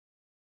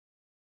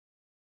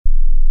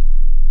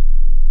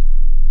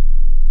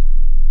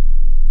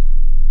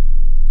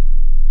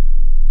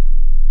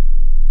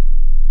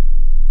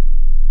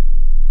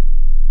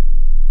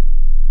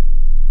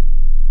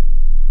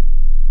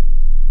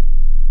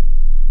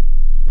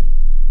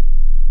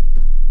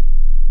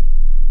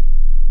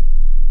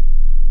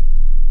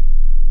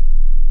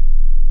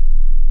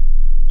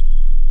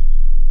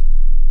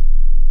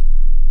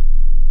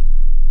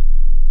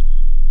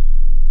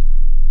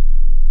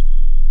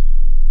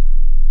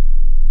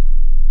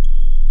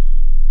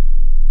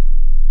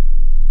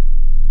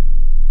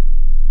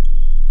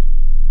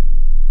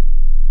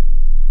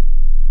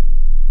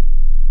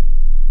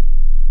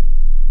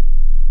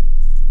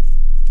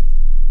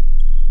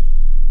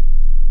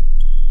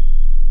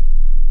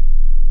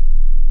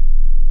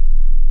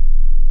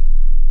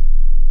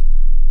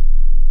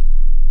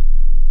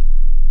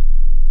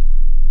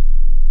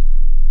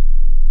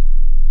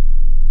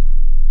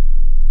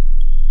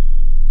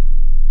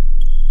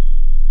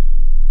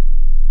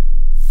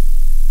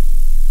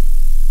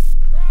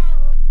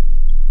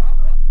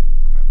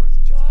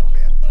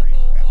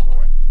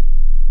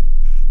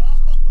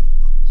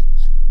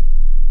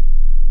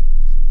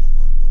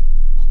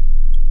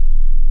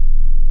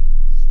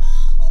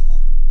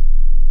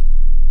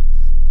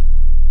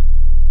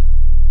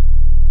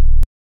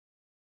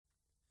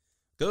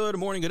Good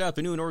morning, good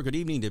afternoon, or good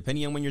evening,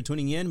 depending on when you're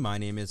tuning in. My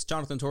name is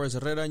Jonathan Torres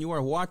Herrera, and you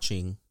are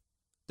watching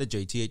the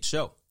JTH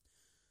Show.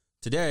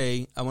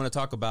 Today, I want to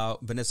talk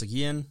about Vanessa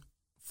Guillen,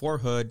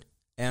 Fort Hood,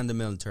 and the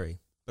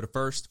military. But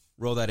first,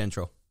 roll that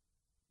intro.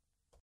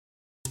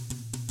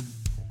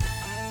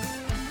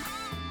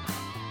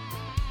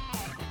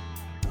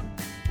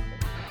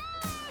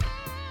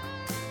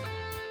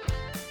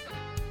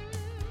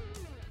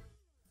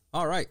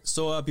 All right,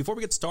 so before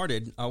we get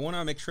started, I want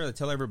to make sure to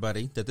tell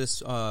everybody that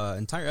this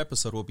entire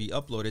episode will be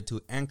uploaded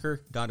to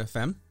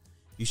Anchor.fm.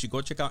 You should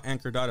go check out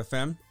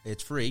Anchor.fm.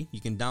 It's free.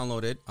 You can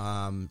download it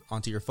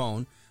onto your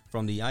phone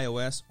from the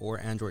iOS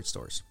or Android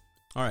stores.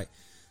 All right,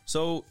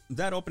 so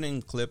that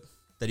opening clip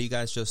that you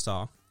guys just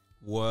saw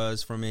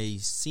was from a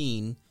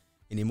scene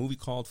in a movie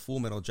called Full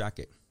Metal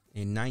Jacket, a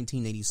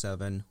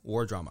 1987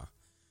 war drama.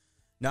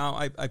 Now,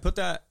 I put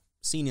that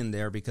scene in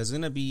there because it's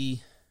going to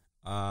be...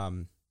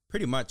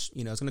 pretty much,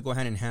 it's going to go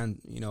hand in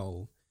hand,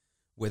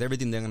 with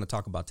everything they're going to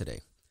talk about today.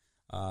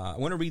 I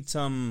want to read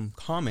some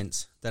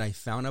comments that I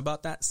found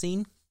about that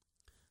scene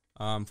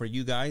for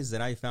you guys that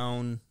I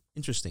found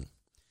interesting.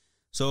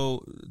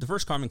 So the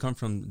first comment comes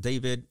from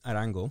David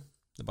Arango.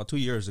 About 2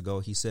 years ago,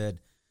 he said,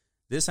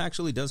 "This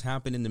actually does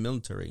happen in the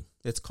military.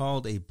 It's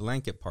called a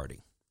blanket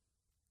party.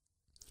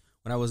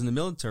 When I was in the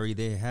military,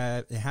 it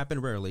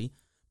happened rarely,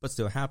 but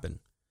still happened.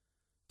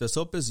 The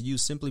soap is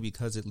used simply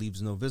because it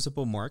leaves no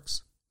visible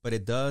marks, but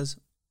it does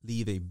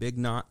leave a big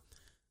knot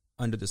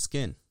under the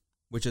skin,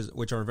 which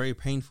are very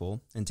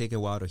painful and take a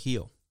while to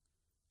heal.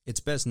 It's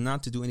best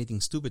not to do anything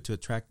stupid to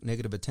attract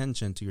negative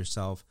attention to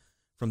yourself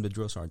from the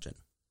drill sergeant.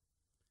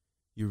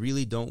 You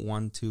really don't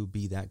want to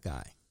be that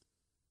guy."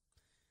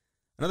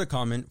 Another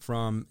comment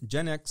from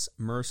Gen X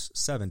Merce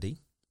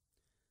 70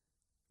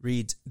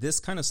 reads, "This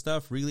kind of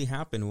stuff really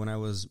happened when I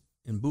was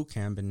in boot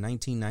camp in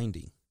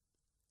 1990,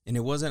 and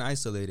it wasn't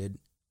isolated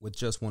with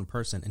just one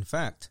person. In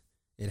fact,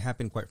 it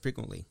happened quite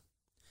frequently."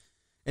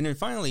 And then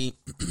finally,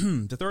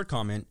 the third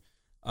comment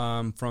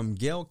from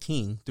Gail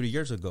King 3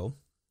 years ago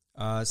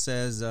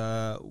says,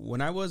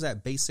 "When I was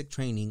at basic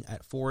training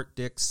at Fort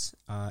Dix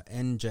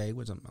NJ,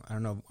 which I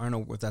don't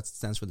know if that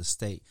stands for the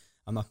state.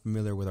 I'm not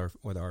familiar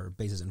with our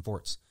bases and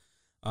forts.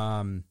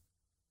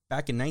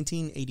 Back in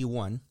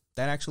 1981,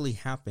 that actually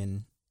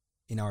happened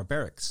in our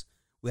barracks.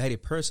 We had a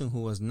person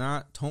who was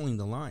not towing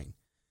the line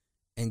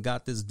and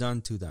got this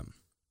done to them.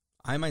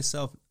 I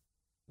myself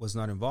was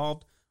not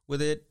involved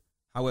with it.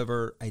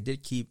 However, I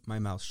did keep my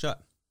mouth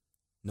shut.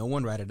 No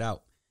one ratted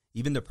out,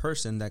 even the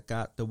person that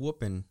got the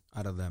whooping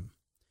out of them.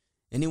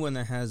 Anyone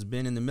that has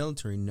been in the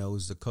military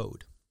knows the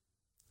code."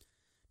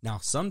 Now,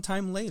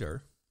 sometime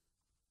later,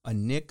 a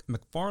Nick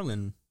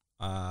McFarlane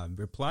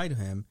replied to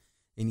him,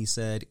 and he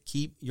said,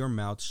 "Keep your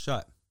mouth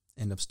shut."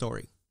 End of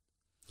story.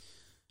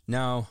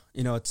 Now,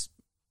 it's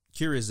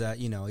curious that,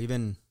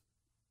 even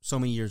so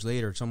many years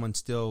later, someone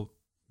still,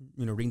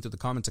 reading through the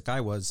comments like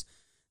I was,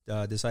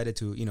 decided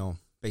to,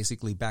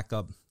 basically back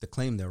up the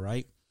claim there,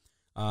 right?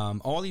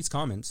 All these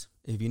comments,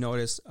 if you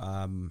notice,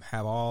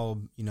 have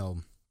all,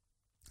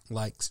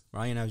 likes,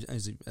 right? And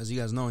as you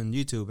guys know in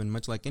YouTube, and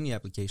much like any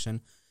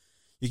application,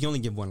 you can only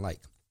give one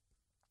like.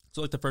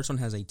 So like the first one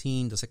has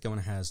 18, the second one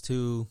has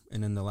 2,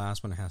 and then the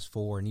last one has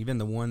 4, and even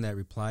the one that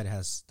replied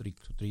has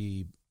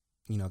three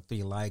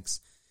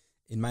likes.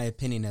 In my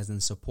opinion, as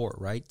in support,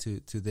 right, to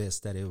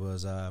this, that it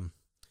was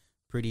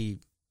pretty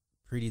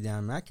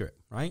damn accurate,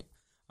 right?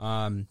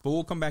 But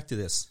we'll come back to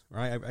this,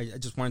 right? I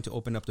just wanted to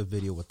open up the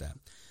video with that.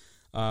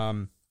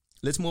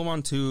 Let's move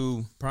on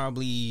to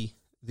probably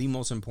the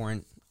most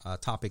important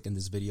topic in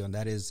this video, and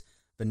that is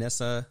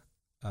Vanessa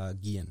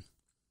Guillen.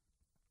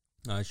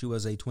 She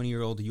was a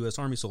 20-year-old U.S.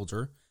 Army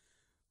soldier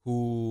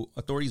who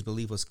authorities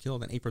believe was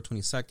killed on April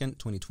 22nd,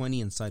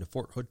 2020 inside of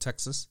Fort Hood,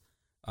 Texas,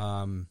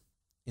 in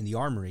the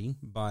armory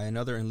by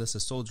another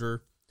enlisted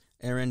soldier,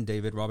 Aaron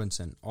David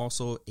Robinson,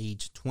 also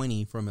age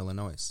 20, from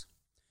Illinois.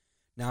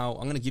 Now,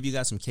 I'm going to give you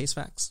guys some case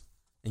facts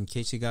in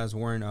case you guys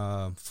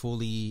weren't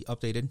fully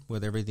updated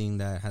with everything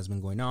that has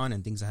been going on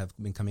and things that have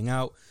been coming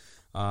out.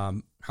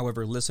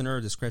 However, listener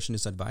discretion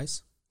is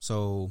advised,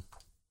 so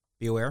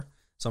be aware.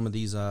 Some of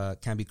these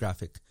can be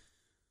graphic.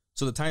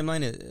 So the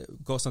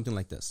timeline goes something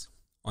like this.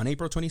 On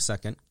April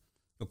 22nd,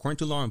 according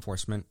to law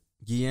enforcement,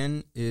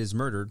 Guillen is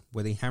murdered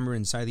with a hammer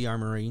inside the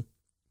armory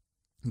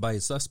by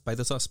the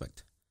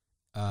suspect,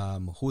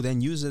 who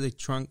then uses a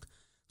trunk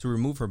to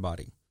remove her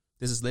body.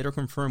 This is later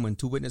confirmed when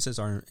 2 witnesses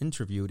are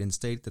interviewed and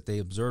state that they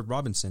observed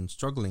Robinson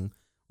struggling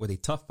with a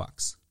tough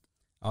box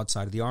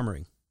outside of the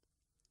armory.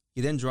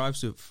 He then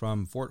drives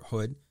from Fort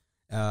Hood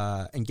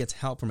and gets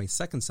help from a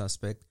second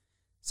suspect,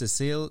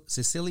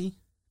 Cecily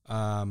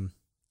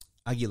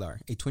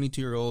Aguilar, a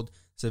 22-year-old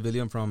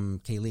civilian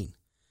from Guillen.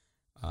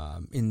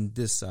 In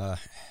this,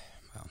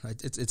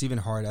 it's even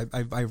hard.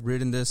 I've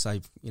written this,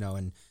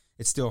 and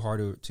it's still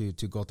hard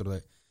to go through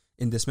it.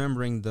 In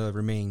dismembering the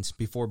remains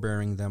before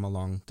burying them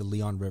along the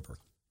Leon River.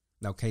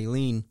 Now,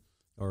 Guillen,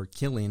 or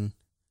Guillen,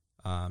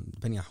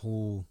 depending on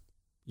who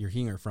you're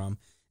hearing her from,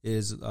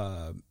 is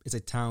a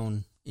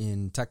town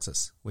in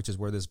Texas, which is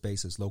where this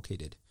base is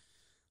located.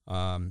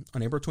 On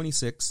April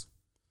 26th,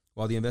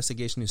 while the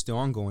investigation is still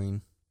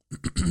ongoing,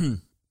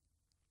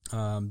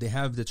 they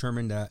have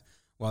determined that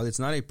while it's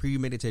not a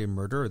premeditated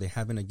murder, they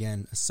haven't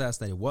again assessed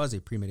that it was a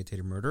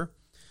premeditated murder.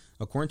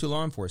 According to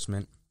law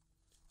enforcement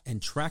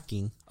and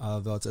tracking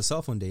of its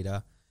cell phone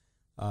data,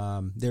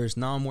 there is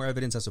now more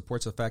evidence that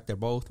supports the fact that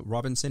both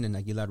Robinson and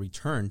Aguilar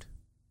returned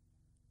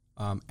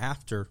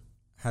after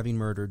having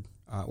murdered,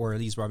 or at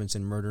least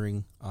Robinson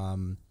murdering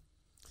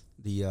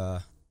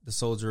the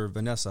soldier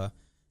Vanessa,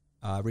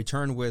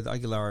 returned with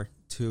Aguilar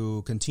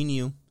to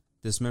continue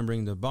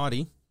dismembering the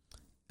body,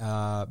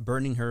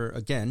 burning her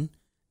again,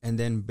 and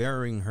then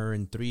burying her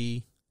in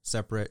 3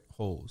 separate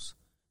holes,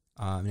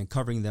 and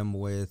covering them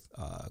with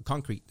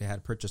concrete they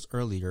had purchased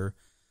earlier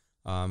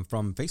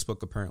from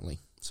Facebook, apparently.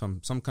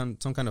 Some kind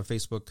of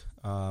Facebook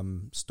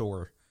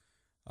store.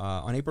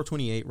 On April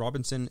 28,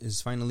 Robinson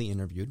is finally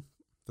interviewed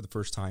for the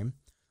first time.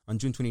 On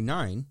June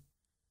 29,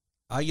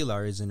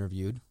 Aguilar is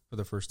interviewed for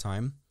the first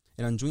time.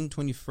 And on June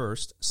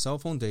 21st, cell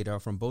phone data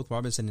from both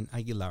Robinson and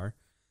Aguilar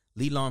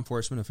lead law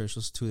enforcement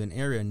officials to an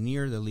area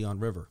near the Leon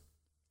River.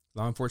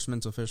 Law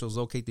enforcement officials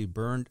locate the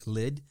burned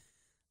lid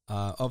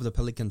of the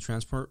Pelican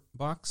transport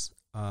box,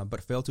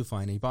 but fail to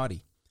find a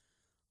body.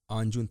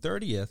 On June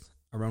 30th,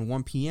 around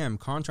 1 p.m.,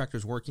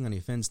 contractors working on a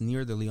fence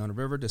near the Leon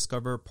River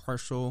discover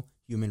partial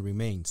human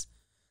remains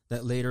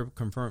that later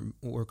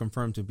were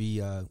confirmed to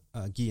be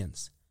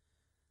Guillen's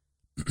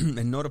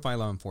and notify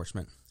law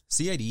enforcement.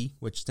 CID,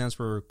 which stands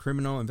for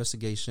Criminal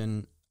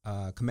Investigation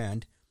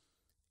Command,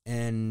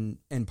 and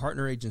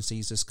partner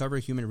agencies discover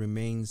human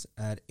remains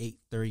at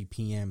 8:30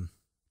 p.m.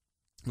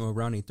 or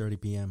around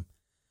 8:30 p.m.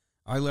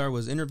 Aguilar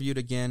was interviewed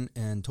again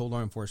and told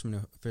law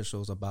enforcement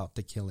officials about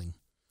the killing.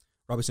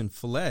 Robinson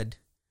fled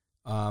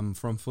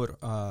from Fort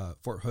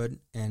Hood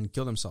and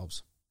killed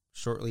themselves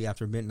shortly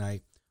after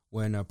midnight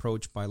when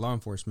approached by law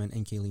enforcement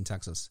in Guillen,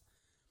 Texas.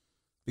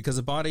 Because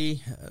the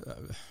body,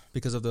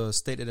 because of the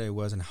state that it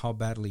was and how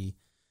badly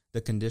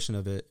the condition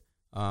of it,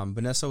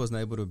 Vanessa was not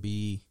able to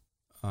be,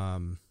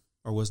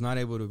 was not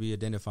able to be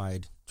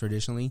identified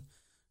traditionally,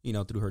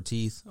 through her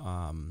teeth.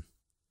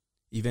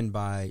 Even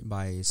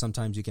by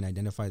sometimes you can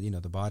identify,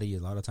 the body. A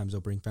lot of times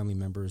they'll bring family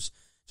members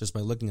just by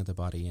looking at the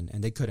body,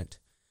 and they couldn't,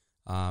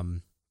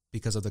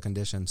 because of the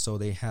condition. So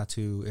they had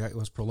to, it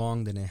was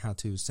prolonged, and they had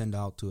to send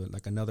out to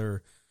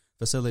another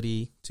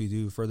facility to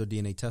do further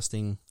DNA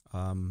testing,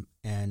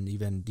 and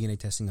even DNA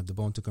testing of the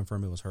bone to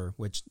confirm it was her,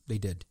 which they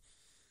did.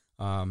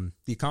 The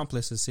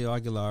accomplice, Cecile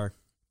Aguilar,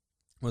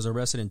 was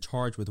arrested and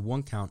charged with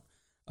 1 count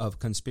of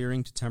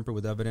conspiring to tamper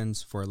with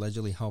evidence for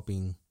allegedly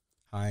helping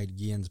hide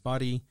Guillen's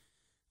body.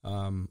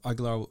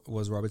 Aguilar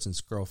was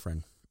Robinson's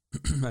girlfriend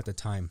at the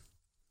time.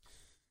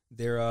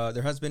 There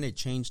has been a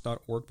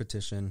change.org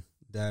petition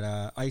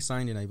that I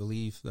signed, and I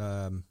believe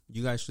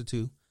you guys should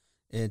too.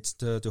 It's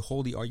to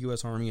hold the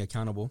U.S. Army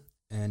accountable,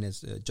 and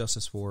it's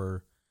justice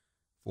for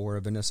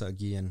Vanessa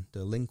Guillen.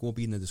 The link will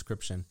be in the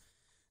description.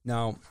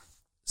 Now,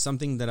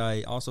 something that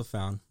I also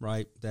found,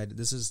 right, that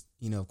this is,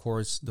 of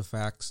course, the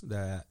facts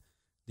that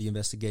the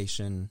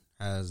investigation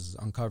has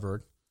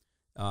uncovered.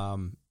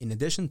 In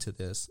addition to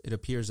this, it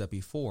appears that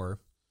before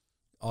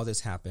all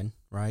this happened,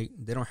 right,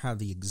 they don't have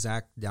the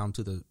exact down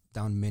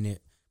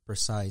minute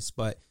precise,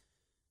 but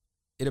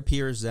it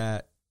appears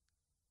that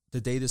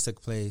the day this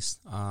took place,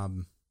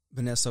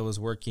 Vanessa was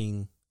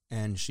working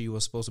and she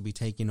was supposed to be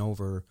taking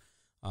over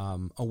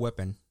a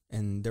weapon,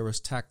 and there was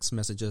text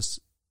messages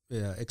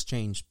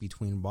exchanged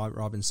between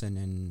Robinson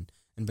and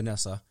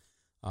Vanessa,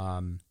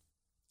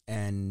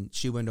 and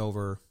she went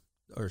over,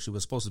 or she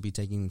was supposed to be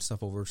taking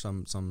stuff over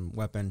some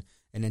weapon,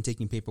 and then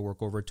taking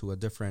paperwork over to a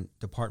different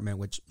department,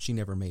 which she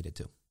never made it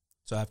to.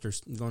 So after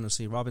going to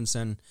see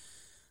Robinson,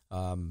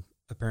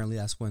 apparently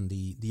that's when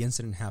the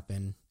incident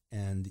happened,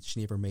 and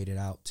she never made it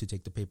out to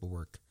take the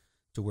paperwork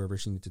to wherever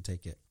she needed to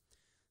take it.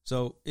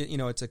 So,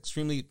 it's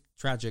extremely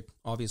tragic,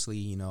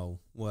 obviously,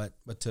 what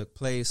took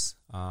place.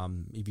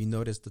 If you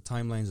notice the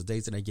timelines, the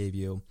dates that I gave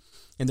you,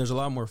 and there's a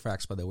lot more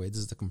facts, by the way. This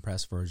is the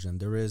compressed version.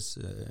 There is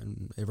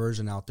a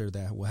version out there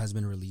that has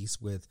been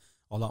released with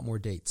a lot more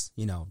dates,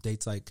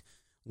 dates like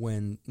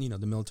when,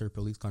 the military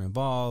police got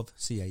involved,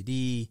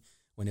 CID,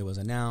 when it was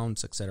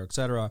announced, et cetera, et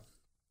cetera.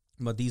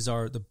 But these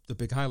are the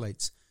big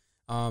highlights.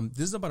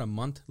 This is about a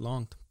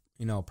month-long,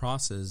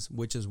 process,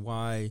 which is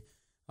why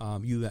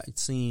you had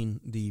seen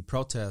the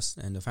protests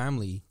and the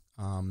family,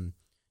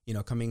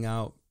 coming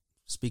out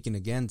speaking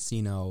against,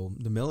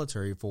 the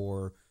military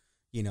for,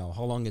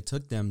 how long it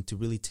took them to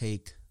really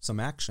take some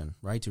action,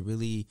 right? To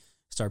really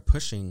start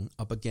pushing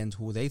up against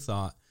who they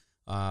thought,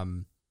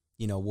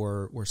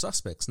 were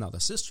suspects. Now, the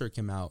sister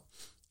came out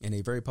in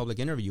a very public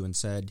interview and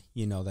said,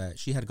 that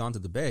she had gone to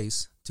the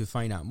base to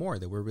find out more.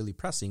 They were really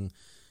pressing,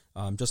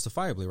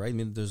 justifiably, right? I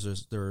mean,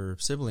 there's their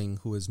sibling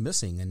who is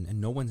missing, and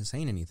no one is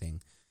saying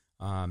anything.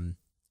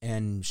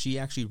 And she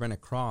actually ran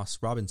across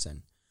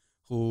Robinson,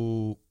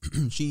 who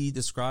she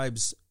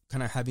describes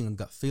kind of having a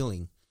gut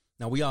feeling.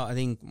 Now, I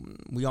think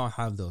we all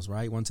have those,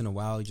 right? Once in a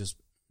while, you just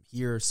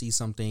see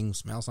something,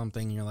 smell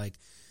something, and you're like,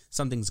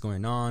 something's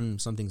going on,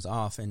 something's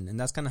off. And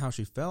that's kind of how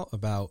she felt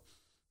about,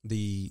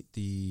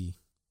 the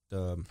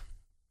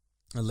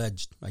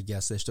alleged, I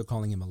guess they're still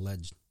calling him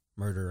alleged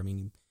murder. I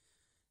mean,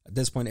 at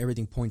this point,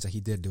 everything points that he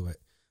did do it,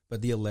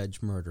 but the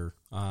alleged murder.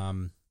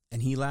 And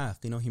he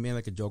laughed. He made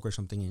like a joke or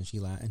something, and he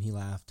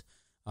laughed.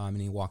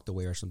 And he walked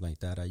away or something like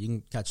that. You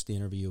can catch the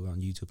interview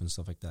on YouTube and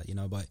stuff like that.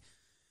 But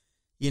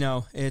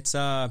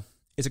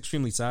it's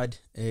extremely sad.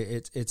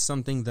 It's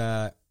something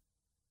that,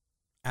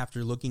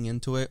 after looking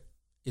into it,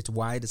 it's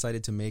why I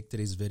decided to make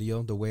today's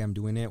video the way I'm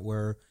doing it,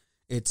 where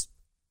this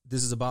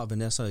is about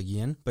Vanessa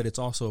again, but it's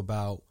also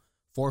about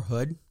Fort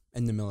Hood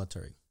and the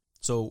military.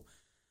 So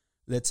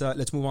let's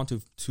move on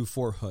to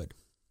Fort Hood.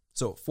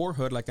 So Fort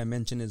Hood, like I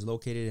mentioned, is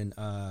located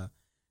in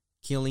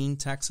Guillen,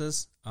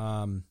 Texas,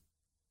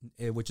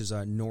 which is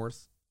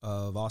north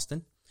of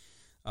Austin,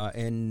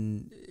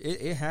 and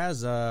it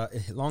has a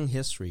long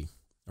history,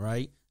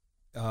 right,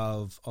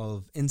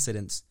 of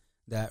incidents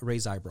that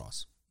raise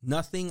eyebrows.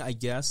 Nothing, I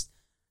guess,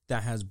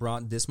 that has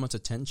brought this much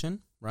attention,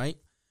 right?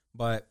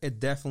 But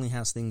it definitely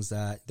has things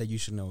that you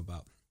should know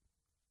about.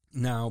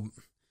 Now,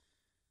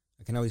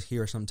 I can always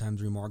hear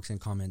sometimes remarks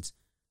and comments.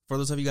 For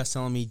those of you guys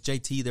telling me,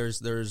 JT,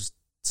 there's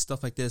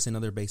stuff like this in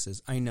other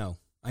bases. I know,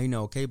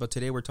 okay? But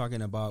today we're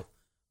talking about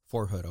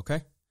Fort Hood,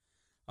 okay?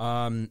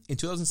 In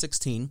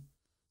 2016,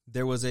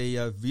 there was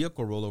a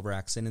vehicle rollover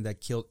accident that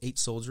killed 8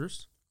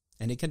 soldiers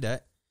and a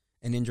cadet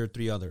and injured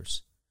 3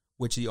 others,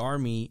 which the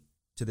Army,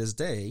 to this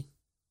day,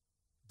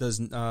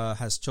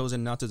 has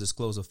chosen not to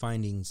disclose the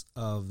findings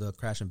of the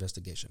crash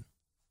investigation.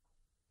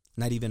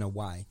 Not even a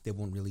why. They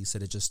won't release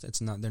it.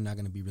 They're not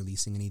going to be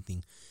releasing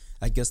anything.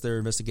 I guess their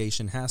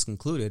investigation has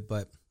concluded,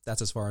 but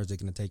that's as far as they're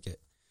going to take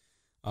it.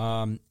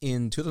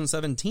 In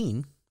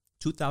 2017,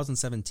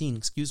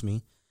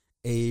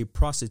 a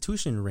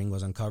prostitution ring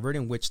was uncovered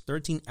in which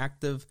 13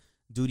 active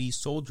duty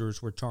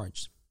soldiers were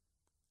charged.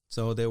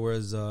 So there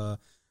was the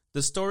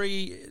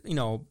story,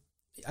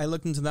 I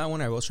looked into that one.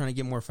 I was trying to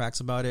get more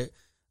facts about it.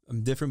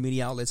 Different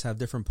media outlets have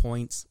different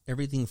points.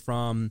 Everything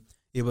from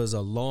it was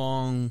a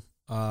long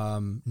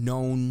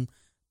known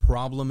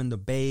problem in the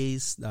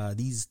base.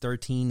 These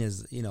 13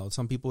 is,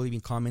 some people leaving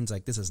comments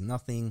like this is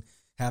nothing.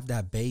 Have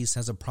that base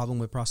has a problem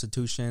with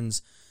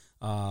prostitutions.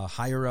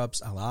 Higher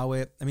ups allow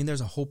it. I mean,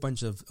 there's a whole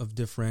bunch of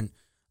different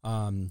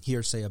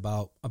hearsay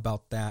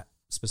about that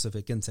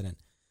specific incident.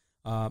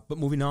 But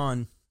moving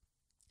on,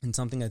 and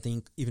something I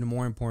think even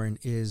more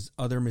important is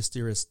other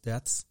mysterious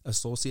deaths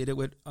associated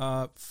with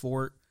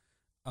Fort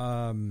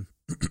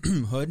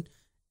Hood,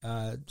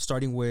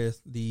 starting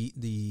with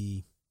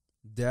the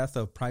death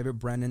of Private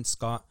Brandon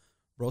Scott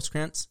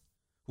Rosecrans,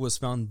 who was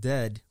found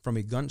dead from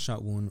a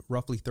gunshot wound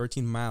roughly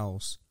 13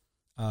 miles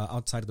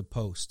outside of the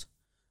post.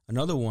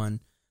 Another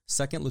one,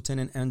 Second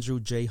Lieutenant Andrew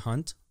J.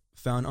 Hunt,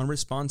 found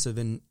unresponsive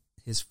in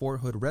his Fort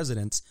Hood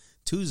residence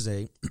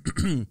Tuesday,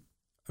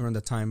 around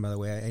the time, by the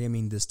way, I didn't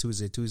mean this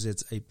Tuesday.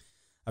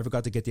 I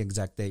forgot to get the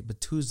exact date, but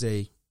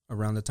Tuesday,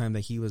 around the time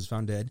that he was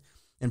found dead,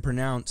 and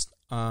pronounced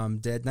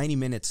dead 90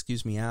 minutes,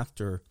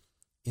 after,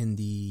 in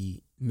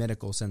the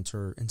medical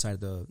center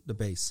inside the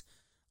base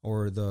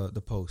or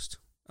the post.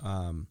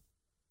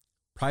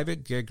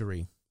 Private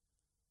Gregory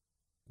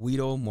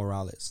Guido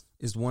Morales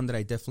is one that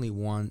I definitely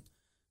want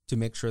to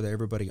make sure that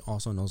everybody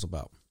also knows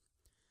about.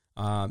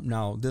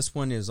 Now, this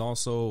one is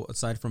also,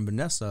 aside from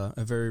Vanessa,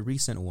 a very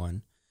recent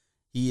one.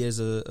 He is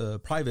a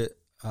private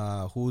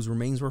whose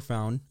remains were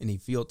found in a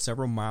field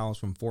several miles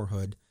from Fort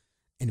Hood,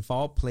 and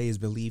foul play is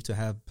believed to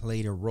have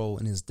played a role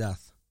in his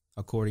death,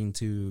 according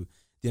to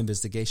the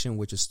investigation,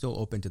 which is still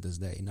open to this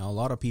day. Now, a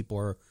lot of people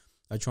are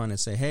trying to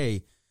say,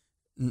 hey,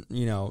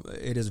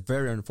 it is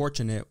very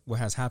unfortunate what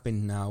has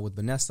happened now with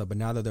Vanessa, but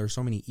now that there are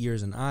so many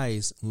ears and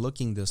eyes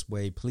looking this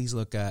way, please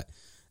look at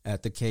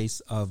the case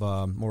of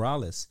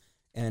Morales.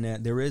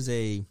 And there is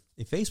a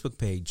Facebook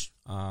page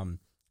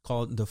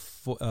called the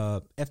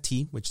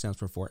FT, which stands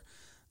for Fort,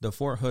 the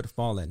Fort Hood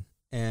Fallen.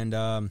 And,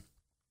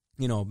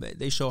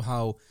 they show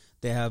how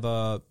they have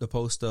the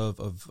post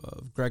of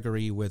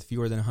Gregory with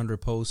fewer than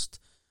 100 posts.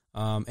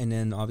 And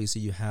then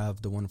obviously you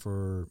have the one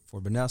for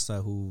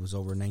Vanessa, who was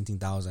over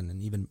 19,000 and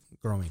even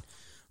growing,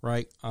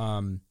 right?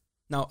 Now,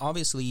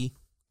 obviously,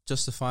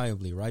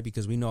 justifiably, right?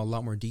 Because we know a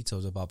lot more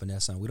details about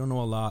Vanessa. We don't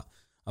know a lot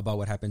about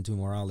what happened to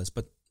Morales,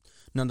 but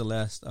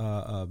nonetheless,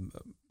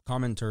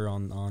 commenter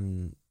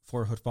on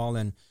Fort Hood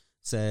Fallen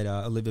said,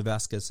 Olivia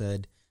Vasquez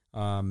said,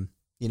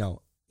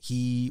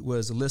 he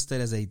was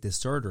listed as a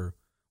deserter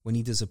when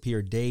he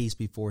disappeared days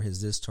before his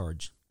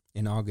discharge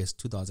in August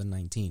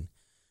 2019,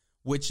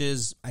 which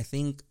is, I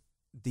think,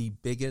 the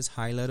biggest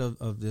highlight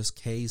of this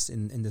case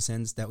in the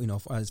sense that,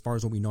 as far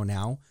as what we know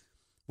now,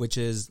 which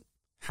is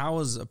how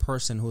is a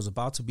person who's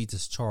about to be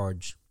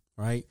discharged,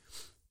 right,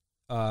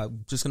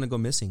 just going to go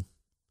missing?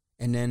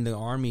 And then the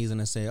Army is going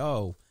to say,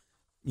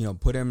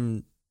 put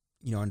him,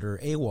 under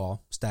AWOL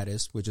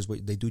status, which is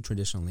what they do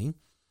traditionally.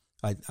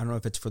 I don't know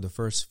if it's for the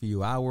first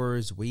few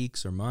hours,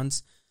 weeks, or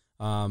months,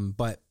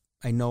 but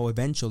I know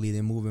eventually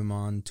they move him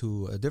on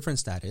to a different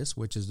status,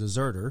 which is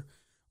deserter,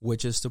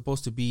 which is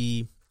supposed to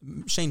be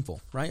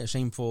shameful, right? A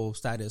shameful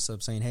status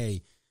of saying,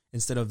 hey,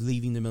 instead of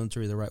leaving the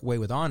military the right way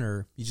with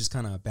honor, he just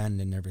kind of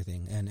abandoned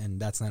everything. And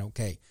that's not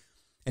okay.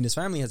 And his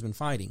family has been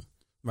fighting,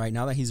 right?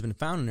 Now that he's been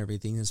found and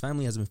everything, his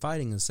family has been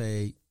fighting and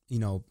say,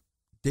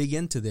 dig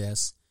into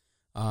this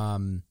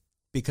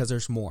because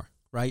there's more,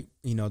 right?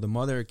 The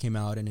mother came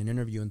out in an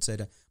interview and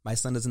said, my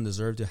son doesn't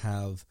deserve to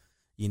have,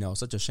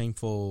 such a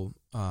shameful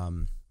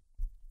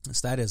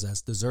status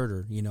as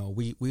deserter.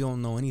 We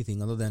don't know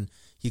anything other than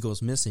he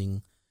goes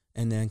missing,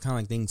 and then kind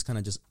of like things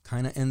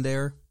kind of end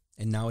there.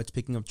 And now it's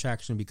picking up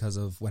traction because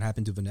of what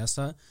happened to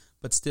Vanessa.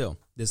 But still,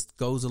 this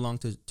goes along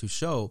to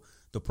show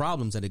the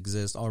problems that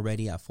exist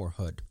already at Fort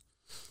Hood.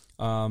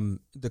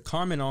 The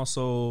comment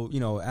also,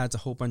 adds a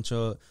whole bunch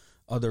of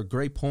other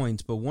great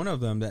points. But one of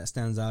them that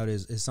stands out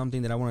is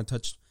something that I want to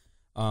touch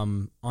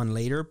on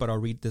later, but I'll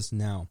read this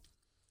now.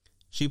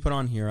 She put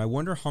on here, I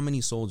wonder how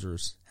many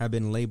soldiers have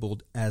been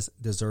labeled as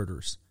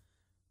deserters,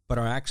 but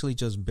are actually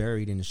just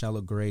buried in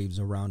shallow graves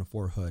around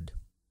Fort Hood.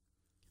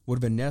 Would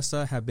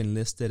Vanessa have been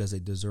listed as a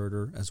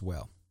deserter as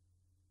well?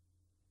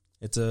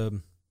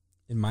 In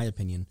my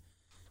opinion,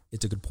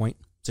 it's a good point.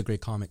 It's a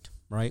great comment,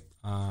 right?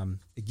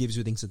 It gives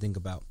you things to think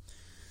about.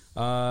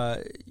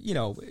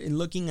 In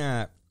looking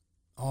at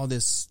all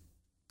this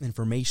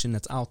information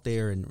that's out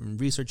there and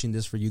researching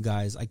this for you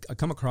guys, I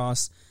come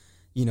across,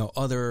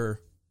 other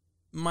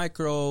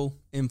micro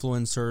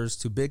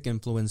influencers to big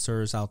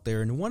influencers out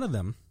there. And one of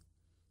them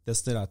that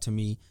stood out to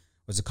me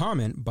was a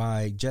comment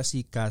by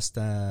Jesse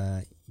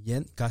Castellanos.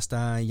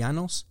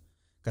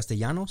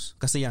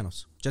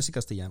 Jesse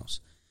Castellanos.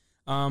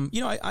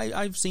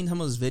 I've seen some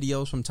of his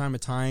videos from time to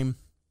time.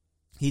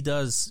 He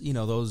does,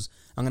 those,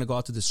 I'm going to go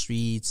out to the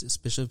streets,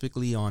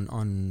 specifically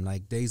on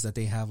like days that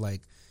they have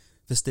like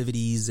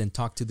festivities and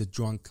talk to the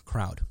drunk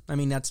crowd. I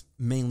mean, that's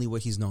mainly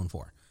what he's known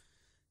for.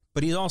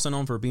 But he's also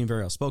known for being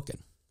very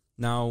outspoken.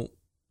 Now,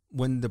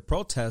 when the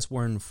protests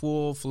were in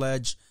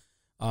full-fledged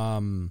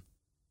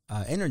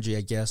energy,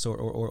 I guess,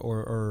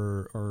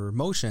 or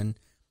motion,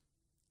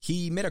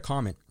 he made a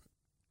comment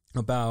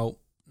about,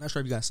 not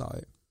sure if you guys saw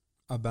it,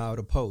 about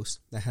a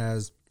post that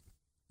has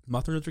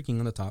Martin Luther King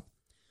on the top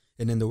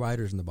and then the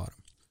writers in the bottom.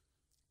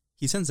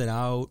 He sends it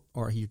out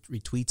or he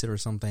retweets it or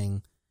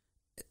something.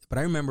 But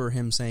I remember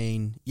him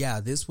saying,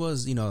 yeah, this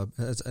was, in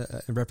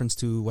reference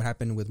to what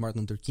happened with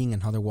Martin Luther King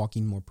and how they're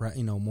walking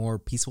more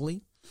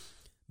peacefully.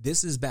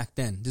 This is back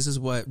then. This is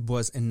what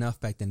was enough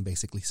back then,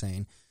 basically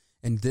saying.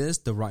 And this,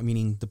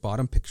 meaning the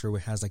bottom picture,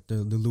 which has like the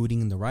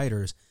looting and the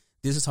rioters,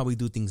 this is how we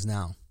do things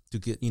now to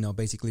get,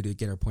 basically to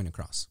get our point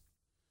across.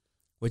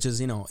 Which is,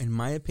 in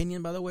my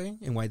opinion, by the way,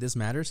 and why this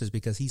matters is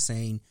because he's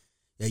saying,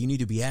 yeah, you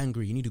need to be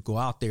angry. You need to go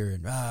out there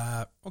and,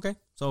 okay.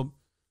 So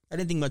I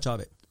didn't think much of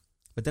it.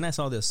 But then I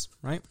saw this,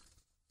 right?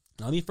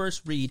 Now, let me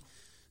first read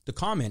the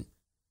comment,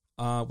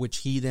 which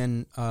he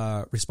then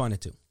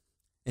responded to.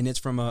 And it's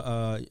from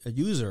a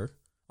user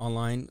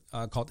online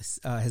called,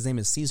 his name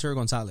is Cesar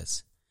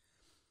Gonzalez.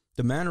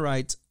 The man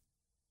writes,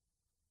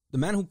 the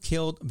man who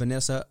killed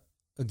Vanessa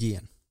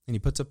Guillen, and he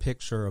puts a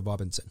picture of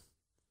Robinson.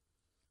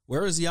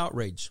 Where is the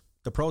outrage,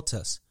 the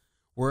protests?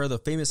 Where are the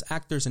famous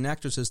actors and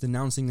actresses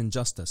denouncing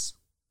injustice?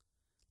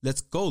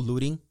 Let's go,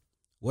 looting.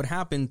 What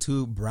happened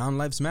to Brown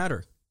Lives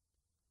Matter?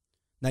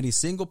 Not a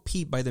single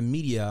peep by the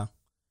media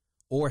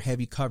or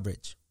heavy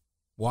coverage.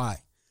 Why?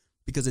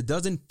 Because it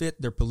doesn't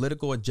fit their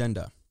political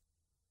agenda.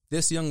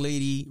 This young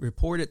lady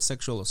reported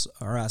sexual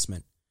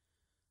harassment,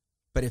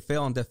 but it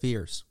fell on deaf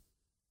ears.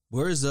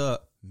 Where is the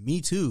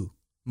Me Too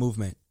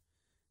movement?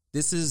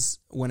 This is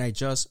when I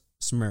just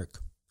smirk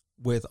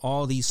with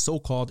all these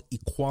so-called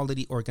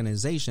equality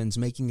organizations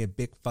making a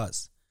big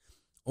fuss,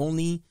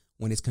 only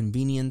when it's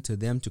convenient to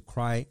them to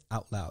cry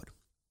out loud.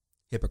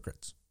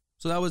 Hypocrites.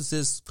 So that was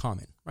his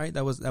comment, right?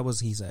 That was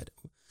he said.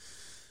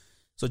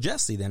 So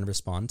Jesse then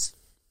responds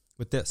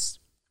with this.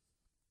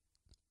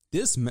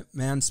 This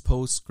man's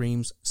post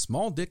screams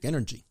small dick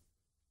energy.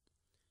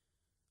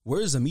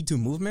 Where is the Me Too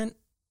movement?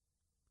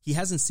 He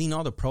hasn't seen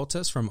all the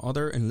protests from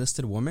other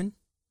enlisted women?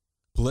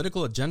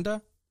 Political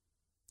agenda?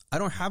 I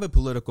don't have a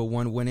political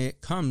one when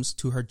it comes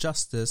to her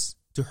justice,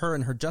 to her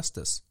and her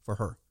justice for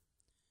her.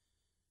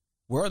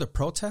 Where are the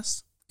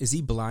protests? Is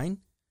he blind?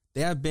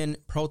 There has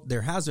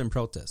been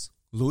protests.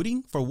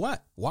 Looting? For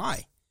what?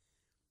 Why?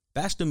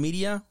 Bash the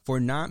media for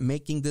not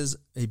making this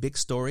a big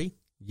story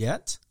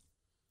yet?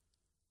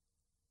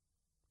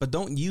 But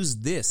don't use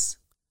this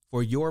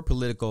for your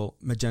political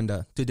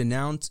agenda to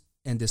denounce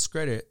and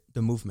discredit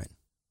the movement.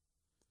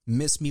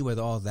 Miss me with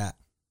all that.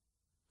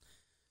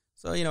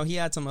 So, he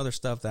had some other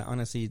stuff that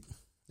honestly,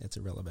 it's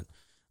irrelevant.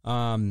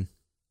 But,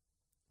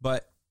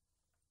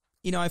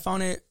 I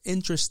found it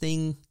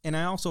interesting and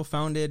I also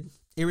found it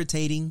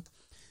irritating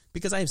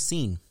because I've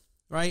seen,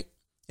 right?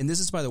 And this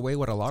is, by the way,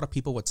 what a lot of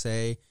people would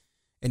say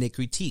and they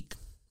critique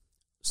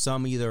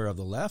some either of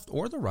the left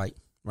or the right,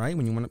 right?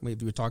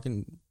 If you're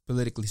talking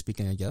politically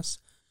speaking, I guess,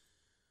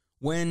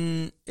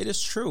 when it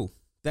is true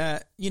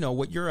that,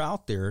 what you're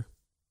out there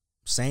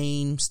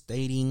saying,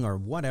 stating, or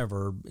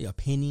whatever,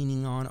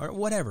 opinioning on, or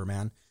whatever,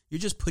 man, you're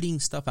just putting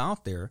stuff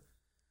out there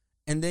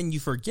and then you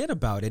forget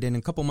about it. And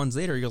a couple months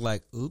later, you're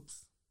like,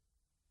 oops,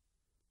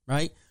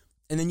 right?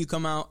 And then you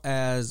come out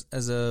as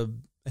a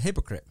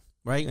hypocrite,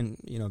 right? And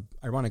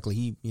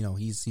ironically,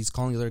 he's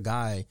calling the other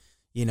guy,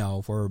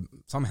 for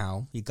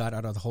somehow he got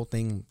out of the whole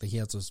thing that he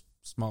has a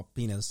small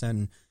penis,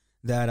 and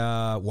that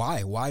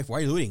why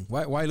looting?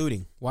 Why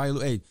looting?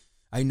 Hey,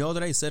 I know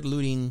that I said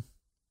looting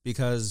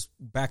because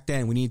back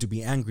then we needed to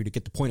be angry to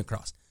get the point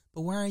across.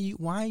 But why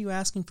are you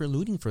asking for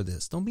looting for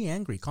this? Don't be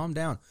angry. Calm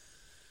down.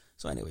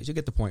 So anyways, you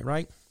get the point,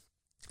 right?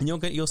 And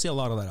you'll see a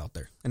lot of that out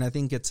there. And I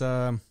think it's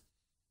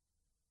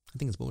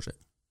bullshit.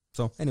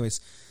 So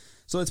anyways,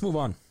 so let's move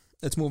on.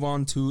 Let's move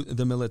on to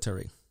the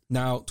military.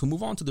 Now, to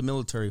move on to the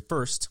military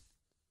first,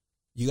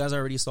 you guys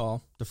already saw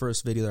the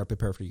first video that I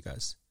prepared for you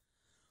guys.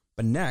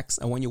 But next,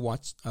 I want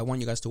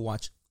you guys to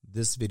watch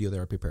this video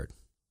that I prepared.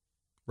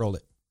 Roll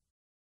it.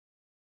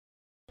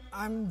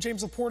 I'm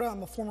James Laporta.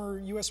 I'm a former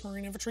U.S.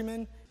 Marine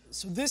infantryman.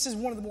 So this is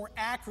one of the more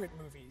accurate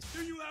movies.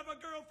 Do you have a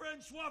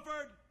girlfriend,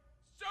 Swafford?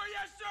 Sir,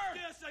 yes, sir.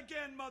 Yes,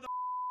 again, mother.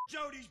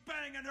 Jody's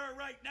banging her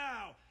right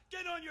now.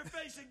 Get on your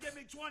face and give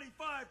me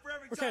 25 for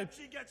every time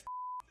she gets.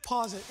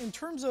 Pause it. In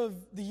terms of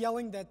the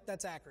yelling,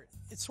 that's accurate.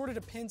 It sort of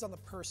depends on the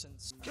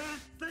persons.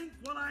 Can't think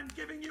while I'm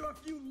giving you a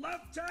few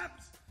love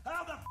taps?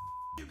 How the are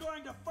you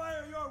going to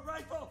fire your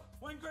rifle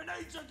when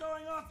grenades are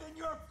going off in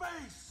your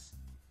face?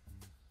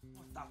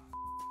 What the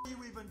are you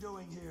even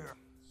doing here?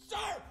 Sir,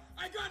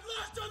 I got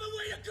lost on the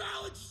way to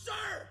college,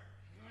 sir!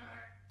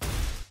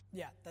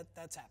 Yeah,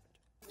 that's happened.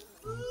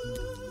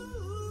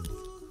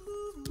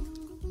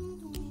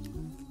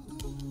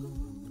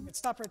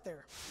 Stop right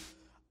there.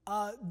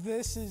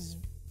 This is,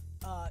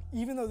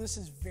 even though this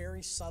is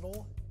very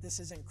subtle, this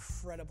is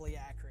incredibly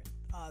accurate.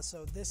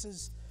 So this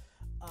is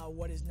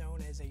what is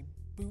known as a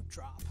boot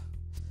drop.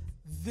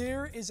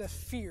 There is a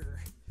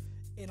fear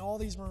in all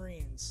these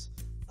Marines,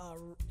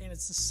 and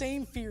it's the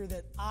same fear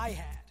that I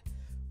had.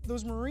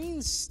 Those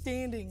Marines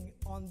standing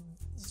on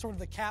sort of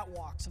the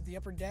catwalks of the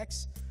upper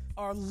decks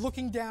are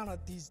looking down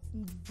at these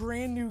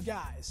brand new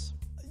guys.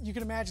 You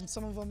can imagine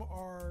some of them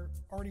are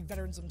already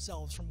veterans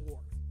themselves from war.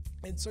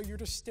 And so you're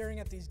just staring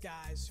at these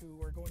guys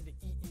who are going to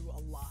eat you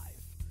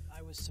alive.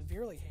 I was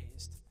severely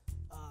hazed,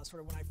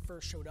 sort of when I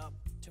first showed up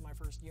to my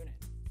first unit.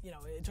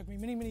 It took me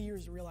many, many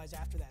years to realize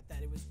after that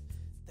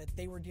that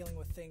they were dealing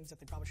with things that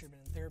they probably should have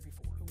been in therapy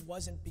for. It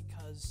wasn't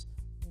because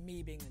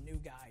me being the new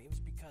guy. It was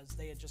because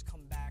they had just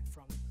come back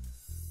from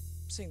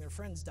seeing their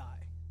friends die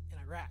in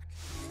Iraq.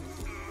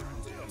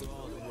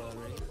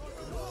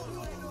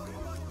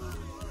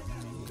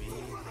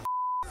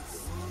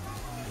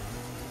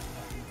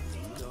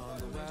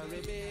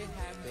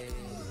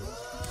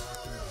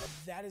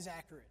 That is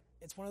accurate.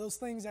 It's one of those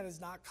things that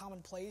is not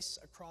commonplace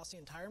across the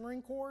entire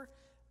Marine Corps,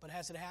 but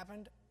has it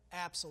happened?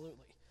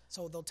 Absolutely.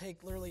 So they'll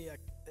take literally an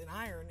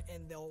iron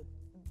and they'll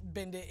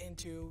bend it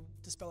to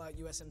spell out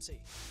USMC,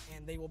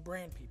 and they will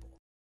brand people.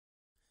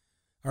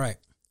 All right.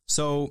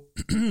 So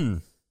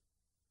the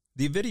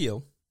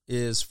video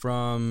is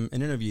from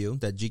an interview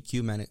that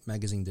GQ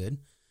magazine did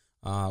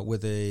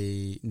with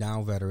a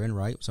now veteran,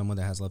 right? Someone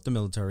that has left the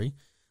military.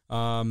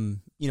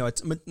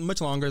 It's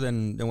much longer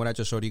than what I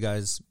just showed you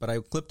guys, but I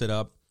clipped it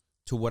up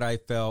to what I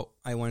felt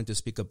I wanted to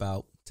speak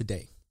about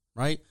today,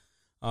 right?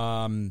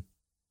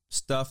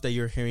 Stuff that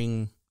you're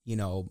hearing,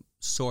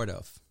 sort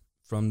of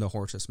from the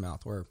horse's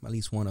mouth, or at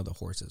least one of the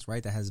horses,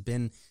 right? That has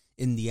been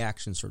in the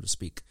action, so to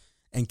speak,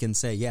 and can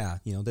say, yeah,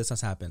 this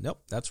has happened. Yep,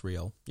 that's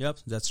real. Yep,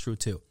 that's true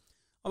too.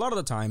 A lot of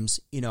the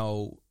times,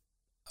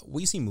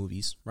 we see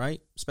movies,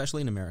 right?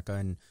 Especially in America,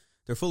 and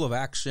they're full of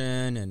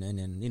action,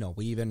 and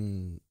we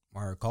even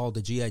are called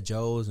the G.I.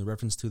 Joes in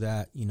reference to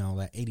that,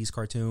 that 80s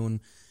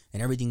cartoon,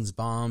 and everything's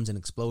bombs and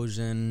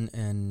explosion,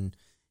 and,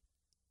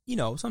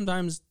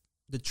 sometimes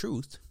the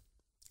truth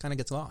kind of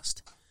gets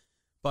lost.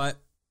 But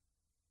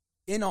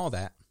in all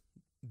that,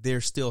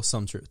 there's still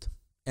some truth.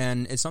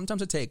 And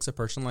sometimes it takes a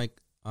person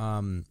like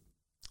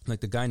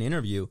the guy in the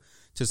interview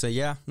to say,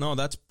 yeah, no,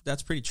 that's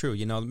pretty true.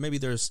 Maybe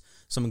there's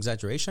some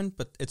exaggeration,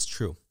 but it's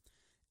true.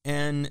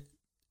 And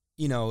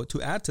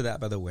to add to that,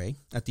 by the way,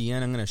 at the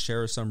end, I'm going to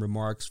share some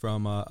remarks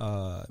from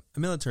a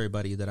military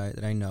buddy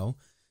that I know,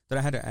 that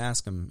I had to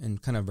ask him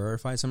and kind of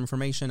verify some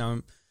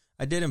information.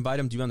 I did invite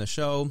him to be on the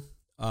show,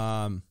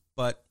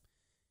 but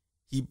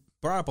he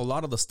brought up a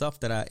lot of the stuff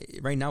that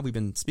right now we've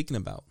been speaking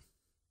about.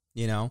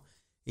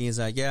 He's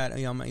like, yeah,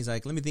 he's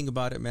like, let me think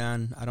about it,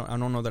 man. I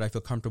don't know that I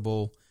feel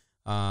comfortable.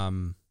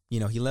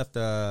 He left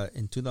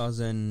in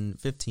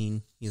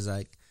 2015. He's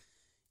like,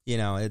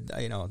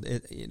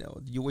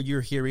 what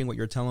you're hearing, what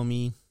you're telling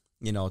me,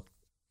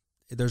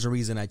 there's a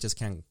reason I just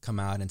can't come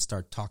out and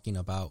start talking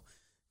about,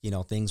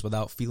 things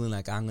without feeling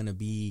like I'm going to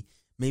be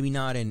maybe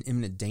not in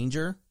imminent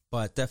danger,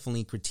 but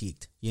definitely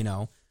critiqued,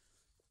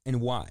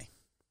 and why.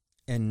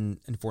 And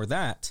for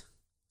that,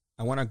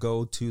 I want to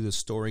go to the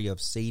story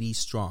of Sadie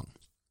Strong,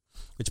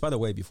 which, by the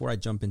way, before I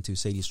jump into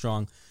Sadie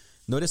Strong,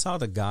 notice how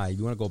the guy, if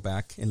you want to go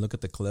back and look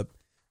at the clip,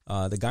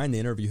 the guy in the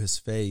interview, his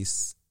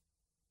face,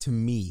 to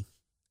me,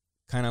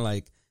 kind of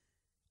like,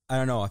 I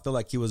don't know, I feel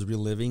like he was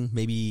reliving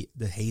maybe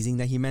the hazing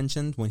that he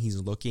mentioned when he's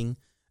looking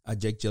at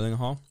Jake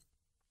Gyllenhaal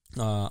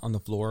on the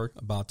floor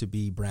about to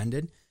be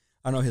branded.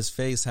 I don't know. His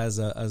face has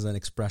as an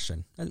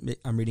expression.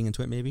 I'm reading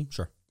into it. Maybe.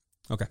 Sure.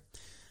 Okay.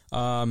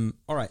 All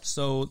right.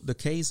 So the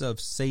case of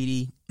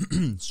Sadie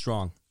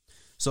Strong.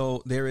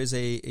 So there is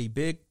a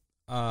big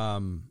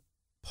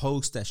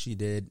post that she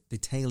did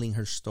detailing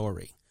her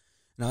story.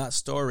 Now that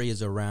story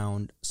is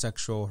around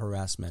sexual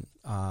harassment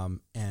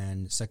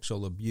and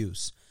sexual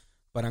abuse.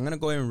 But I'm going to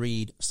go ahead and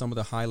read some of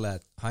the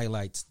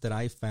highlights that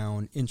I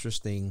found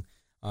interesting,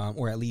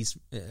 or at least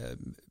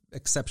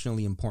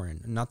exceptionally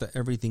important. Not that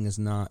everything is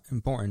not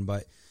important,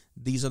 but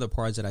these are the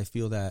parts that I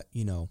feel that,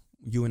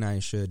 you and I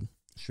should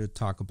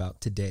talk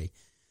about today.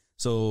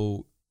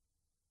 So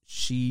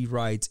she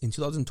writes, in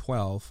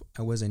 2012,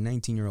 I was a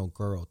 19-year-old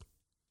girl.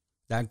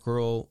 That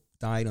girl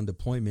died on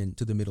deployment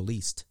to the Middle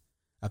East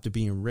after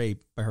being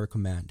raped by her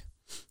command.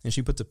 And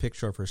she puts a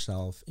picture of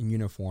herself in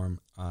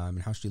uniform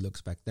and how she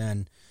looks back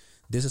then.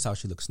 This is how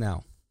she looks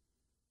now.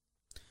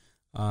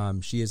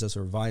 She is a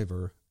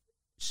survivor.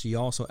 She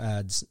also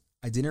adds,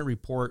 I didn't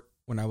report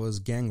when I was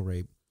gang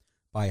raped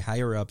by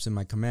higher-ups in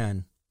my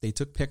command. They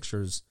took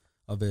pictures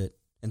of it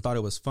and thought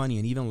it was funny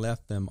and even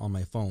left them on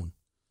my phone.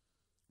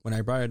 When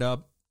I brought it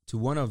up to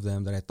one of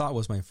them that I thought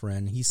was my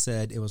friend, he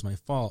said it was my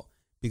fault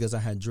because I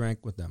had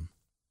drank with them.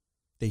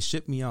 They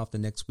shipped me off the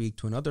next week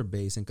to another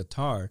base in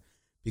Qatar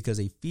because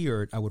they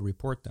feared I would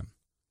report them.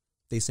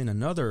 They sent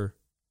another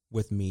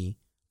with me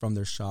from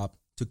their shop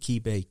to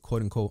keep a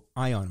quote-unquote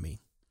eye on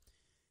me.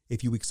 A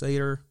few weeks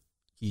later,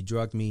 he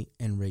drugged me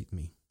and raped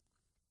me.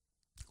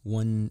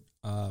 One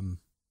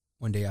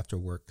day after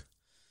work.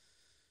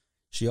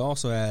 She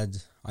also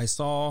adds, I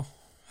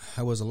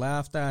was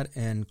laughed at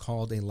and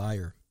called a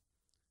liar.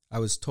 I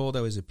was told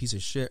I was a piece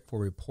of shit for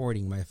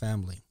reporting my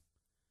family.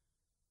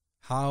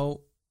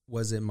 How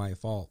was it my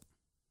fault?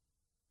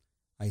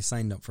 I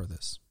signed up for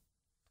this.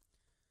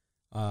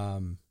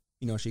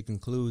 She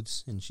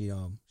concludes and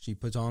she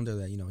puts on there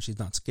that, she's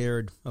not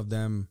scared of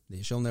them.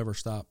 She'll never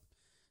stop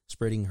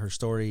spreading her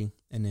story.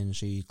 And then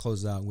she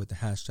closes out with the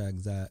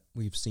hashtags that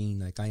we've seen,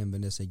 like I am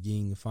Vanessa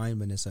Guillen, find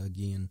Vanessa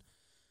Guillen,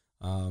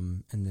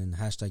 and then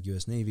hashtag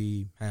US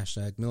Navy,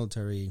 hashtag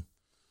military.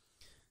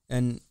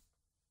 And,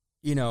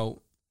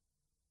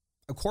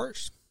 of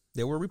course,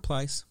 there were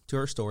replies to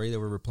her story. There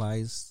were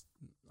replies,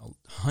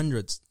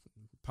 hundreds,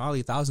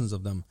 probably thousands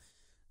of them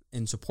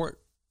in support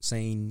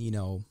saying,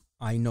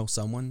 I know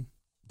someone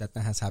that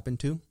has happened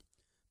to,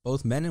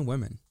 both men and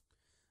women.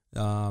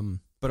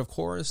 But of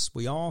course,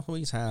 we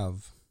always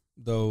have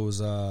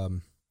those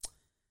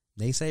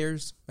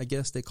naysayers, I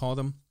guess they call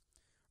them,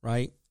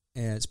 right?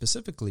 And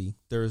specifically,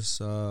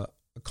 there's a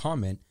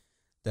comment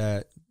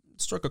that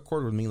struck a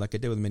chord with me like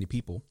it did with many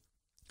people.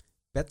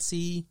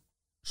 Betsy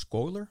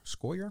Scoyer,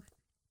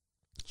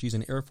 she's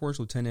an Air Force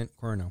Lieutenant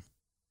Colonel.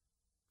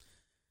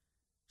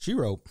 She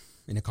wrote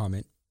in a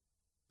comment,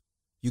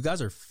 you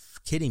guys are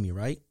kidding me,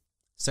 right?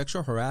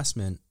 Sexual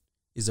harassment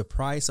is a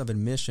price of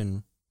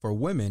admission for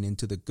women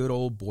into the good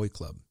old boy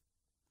club.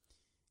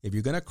 If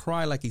you're going to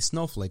cry like a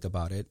snowflake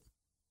about it,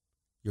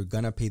 you're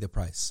going to pay the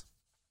price.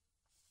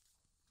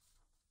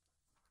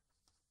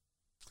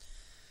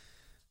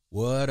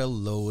 What a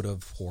load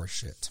of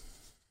horseshit,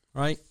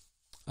 right?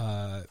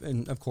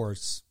 And of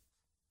course,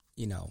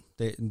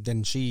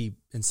 then she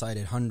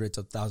incited hundreds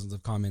of thousands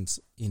of comments,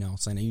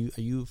 saying,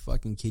 are you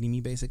fucking kidding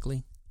me,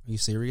 basically? Are you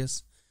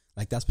serious?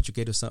 Like, that's what you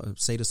get to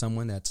say to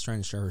someone that's trying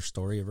to share her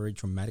story, a very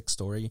traumatic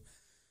story,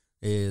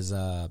 is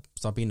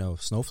stop being a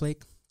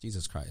snowflake?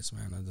 Jesus Christ,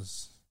 man.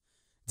 That's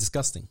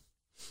disgusting.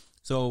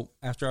 So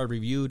after I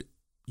reviewed,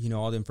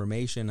 all the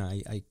information,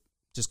 I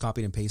just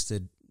copied and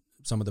pasted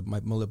some of my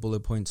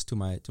bullet points to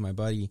my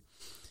buddy.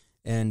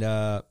 And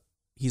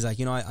he's like,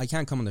 I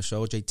can't come on the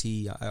show,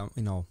 JT.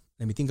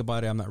 Let me think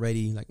about it. I'm not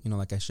ready,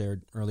 like I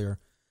shared earlier.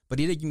 But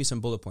he did give me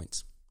some bullet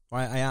points.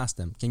 I asked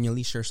him, can you at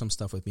least share some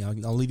stuff with me?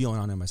 I'll leave you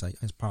on him, I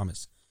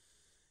promise.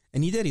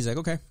 And he did. He's like,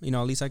 okay,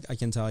 at least I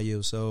can tell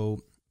you.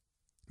 So,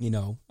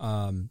 to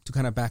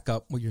kind of back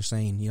up what you're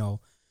saying,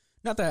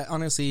 not that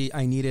honestly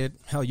I need it.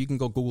 Hell, you can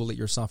go Google it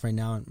yourself right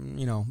now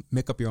and,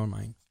 make up your own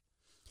mind.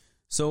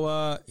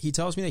 So he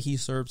tells me that he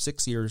served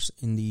 6 years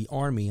in the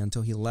Army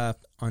until he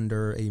left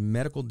under a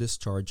medical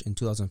discharge in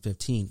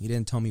 2015. He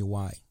didn't tell me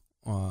why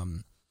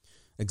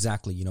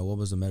exactly, what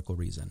was the medical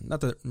reason.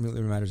 Not that it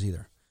really matters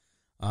either.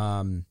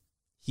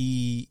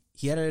 He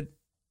said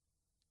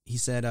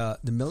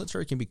the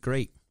military can be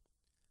great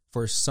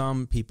for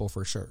some people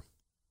for sure.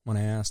 When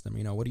I asked him,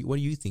 what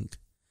do you think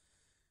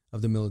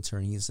of the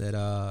military? And he said,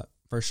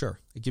 for sure,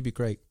 it could be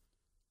great.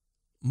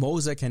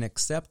 Most that can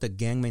accept the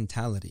gang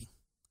mentality.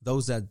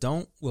 Those that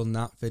don't will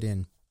not fit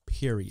in,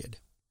 period.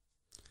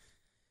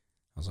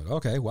 I was like,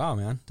 okay, wow,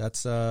 man.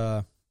 That's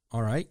all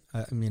right.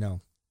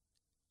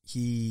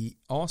 He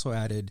also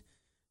added,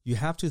 you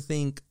have to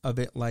think of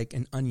it like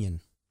an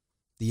onion.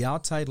 The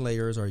outside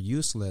layers are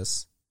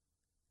useless,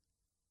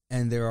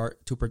 and they are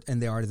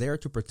there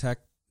to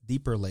protect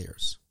deeper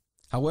layers.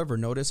 However,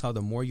 notice how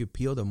the more you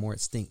peel, the more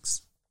it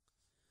stinks.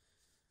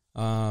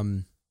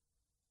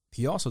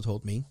 He also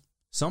told me,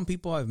 some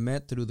people I've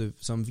met through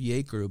some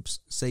VA groups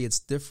say it's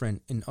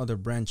different in other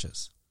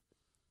branches.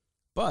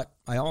 But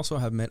I also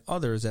have met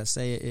others that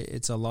say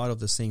it's a lot of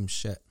the same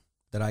shit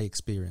that I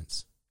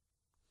experience.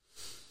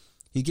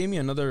 He gave me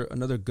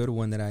another good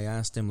one that I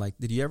asked him, like,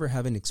 did you ever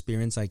have an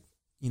experience like,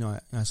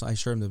 I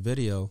showed him the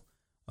video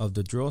of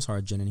the drill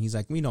sergeant, and he's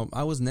like,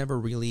 I was never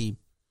really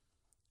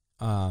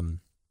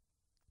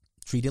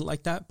treated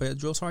like that by a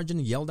drill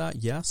sergeant, yelled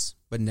at, yes,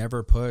 but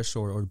never pushed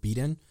or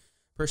beaten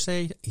per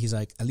se. He's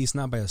like, at least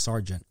not by a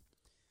sergeant.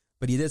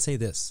 But he did say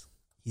this.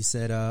 He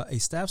said, a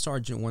staff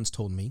sergeant once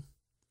told me,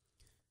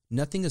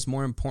 nothing is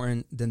more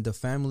important than the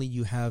family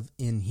you have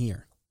in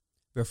here,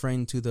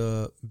 referring to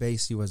the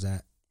base he was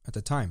at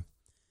the time.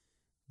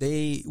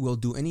 They will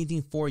do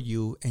anything for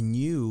you, and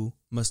you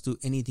must do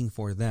anything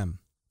for them.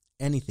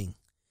 Anything.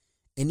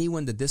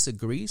 Anyone that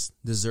disagrees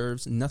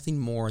deserves nothing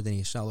more than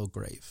a shallow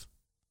grave.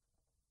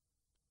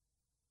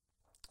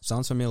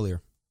 Sounds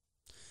familiar.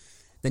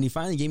 Then he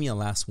finally gave me a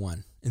last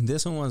one. And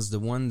this one was the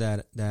one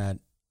that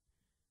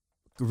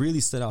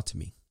really stood out to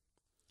me.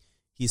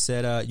 He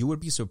said, you would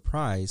be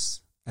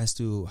surprised as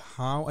to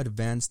how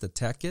advanced the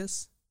tech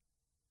is,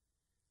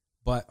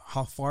 but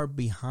how far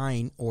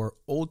behind or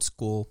old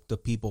school the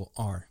people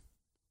are.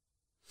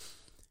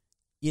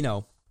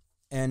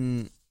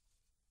 And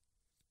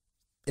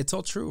it's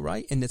all true,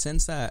 right? In the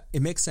sense that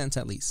it makes sense,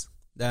 at least,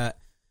 that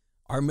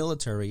our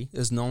military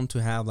is known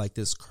to have like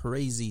this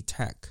crazy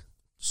tech,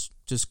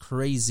 just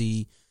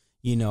crazy,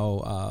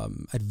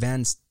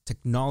 advanced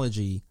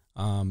technology,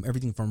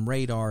 everything from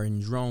radar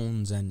and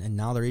drones. And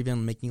now they're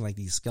even making like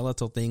these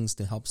skeletal things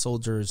to help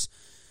soldiers.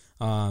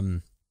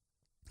 But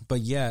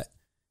yet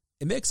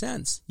it makes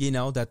sense,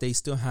 that they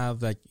still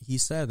have, like he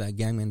said, that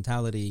gang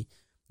mentality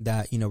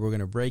that, we're going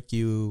to break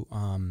you,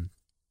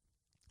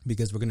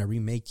 because we're going to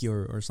remake you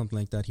or something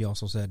like that. He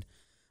also said,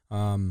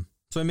 so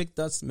it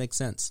does make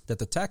sense that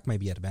the tech might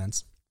be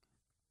advanced,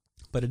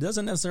 but it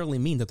doesn't necessarily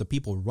mean that the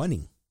people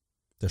running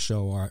the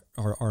show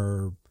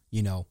are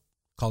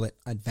call it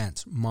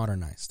advanced,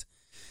 modernized.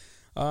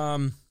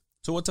 So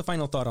what's the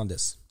final thought on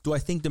this? Do I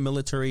think the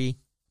military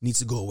needs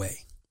to go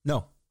away?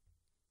 No.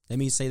 Let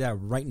me say that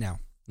right now.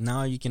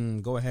 Now you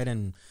can go ahead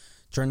and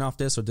turn off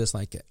this or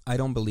dislike it. I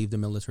don't believe the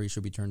military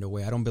should be turned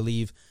away. I don't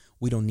believe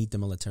we don't need the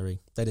military.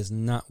 That is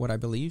not what I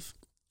believe.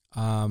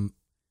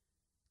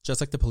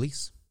 Just like the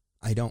police,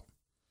 I don't.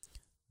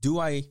 Do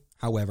I,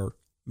 however,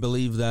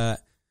 believe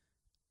that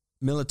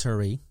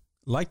military,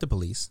 like the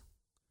police,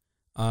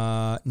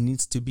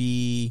 needs to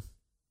be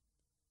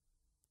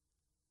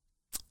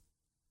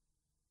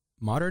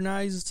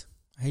modernized?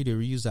 I hate to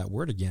reuse that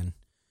word again.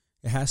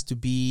 It has to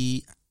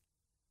be,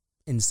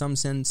 in some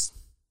sense,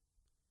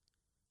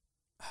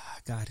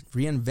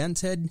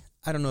 reinvented.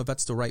 I don't know if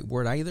that's the right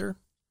word either.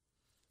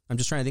 I'm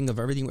just trying to think of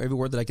every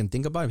word that I can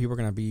think about, and people are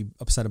going to be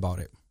upset about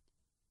it.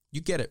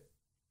 You get it.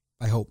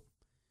 I hope.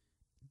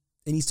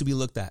 It needs to be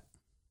looked at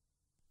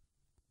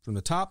from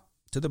the top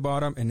to the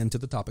bottom and then to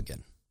the top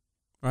again,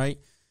 right?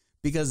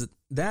 Because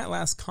that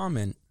last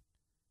comment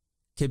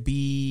could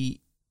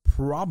be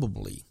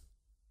probably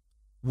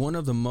one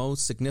of the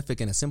most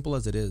significant, as simple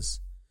as it is,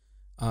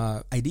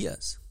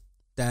 ideas.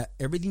 That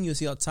everything you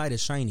see outside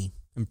is shiny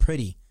and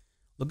pretty.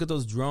 Look at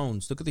those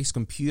drones. Look at these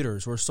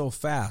computers. We're so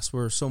fast.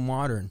 We're so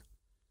modern.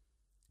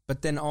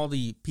 But then all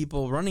the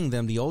people running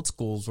them, the old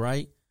schools,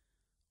 right,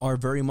 are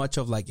very much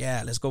of like,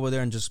 yeah, let's go over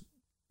there and just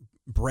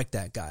break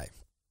that guy,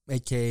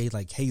 aka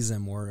like haze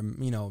him or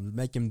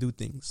make him do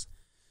things.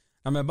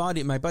 And my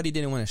buddy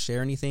didn't want to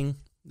share anything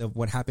of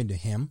what happened to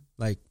him,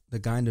 like the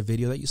guy in the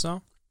video that you saw.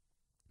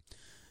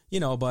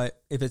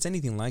 But if it's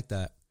anything like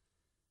that,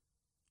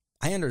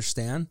 I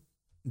understand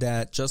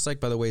that. Just like,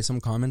 by the way,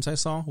 some comments I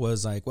saw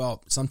was like,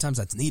 well, sometimes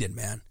that's needed,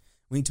 man.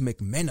 We need to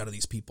make men out of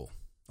these people,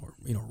 or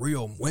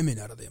real women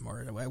out of them,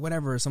 or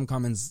whatever. Some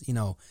comments,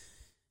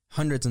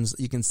 hundreds, and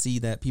you can see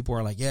that people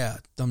are like, yeah,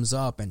 thumbs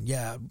up, and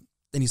yeah,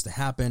 it needs to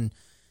happen.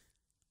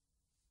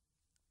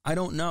 I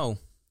don't know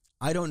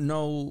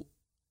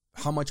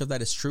how much of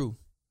that is true.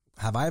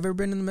 Have I ever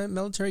been in the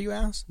military, you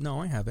ask?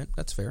 No, I haven't.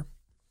 That's fair.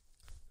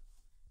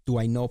 Do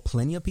I know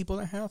plenty of people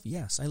that have?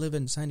 Yes, I live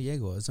in San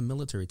Diego. It's a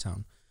military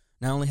town.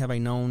 Not only have I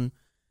known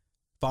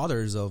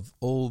fathers of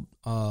old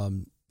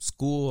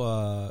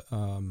school,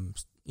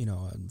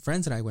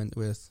 friends that I went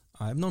with,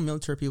 I've known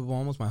military people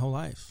almost my whole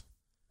life.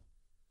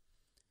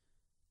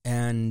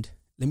 And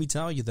let me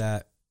tell you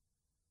that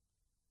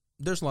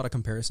there's a lot of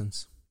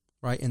comparisons,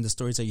 right? In the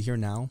stories that you hear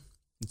now,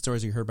 the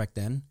stories you heard back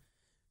then,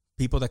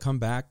 people that come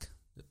back,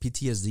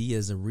 PTSD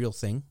is a real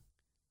thing,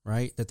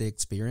 right? That they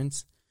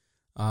experience.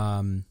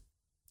 And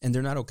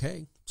they're not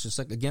okay. It's just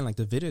like, again, like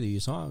the video that you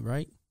saw,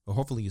 right? Or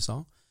hopefully you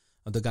saw,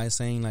 of the guy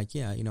saying like,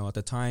 yeah, at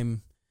the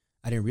time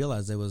I didn't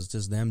realize it was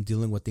just them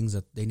dealing with things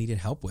that they needed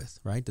help with,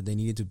 right? That they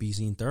needed to be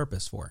seeing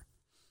therapists for.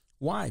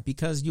 Why?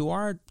 Because you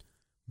are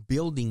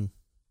building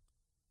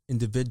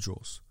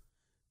individuals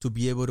to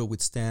be able to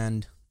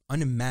withstand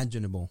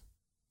unimaginable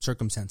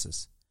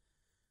circumstances,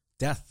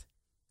 death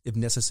if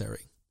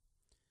necessary.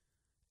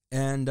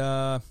 And,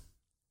 how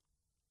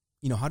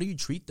do you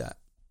treat that?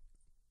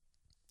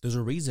 There's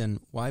a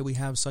reason why we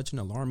have such an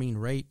alarming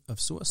rate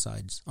of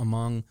suicides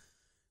among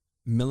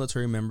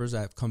military members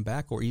that have come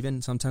back, or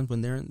even sometimes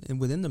when they're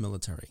within the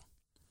military,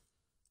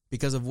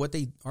 because of what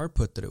they are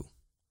put through,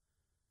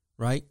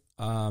 right?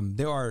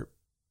 There are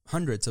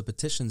hundreds of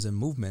petitions and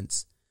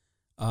movements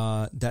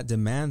that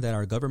demand that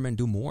our government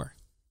do more,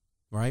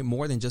 right?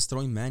 More than just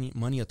throwing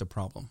money at the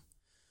problem.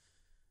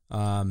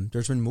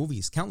 There's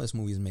been countless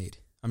movies made.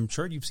 I'm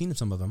sure you've seen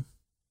some of them,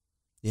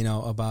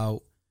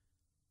 about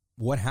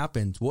what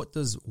happens. What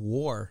does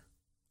war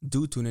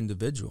do to an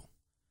individual?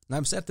 And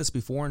I've said this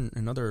before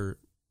in other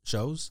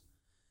shows.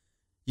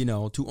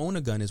 To own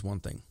a gun is one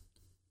thing.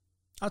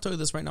 I'll tell you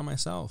this right now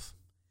myself.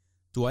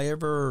 Do I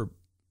ever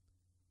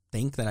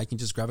think that I can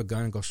just grab a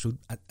gun and go shoot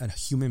at a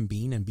human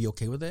being and be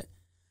okay with it?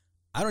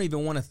 I don't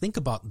even want to think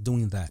about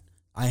doing that.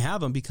 I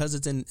have them because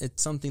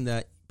it's something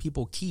that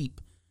people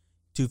keep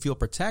to feel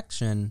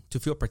protected,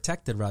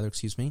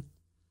 excuse me.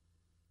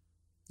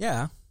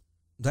 Yeah,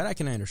 that I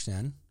can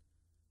understand.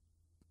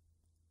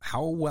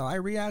 How will I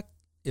react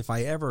if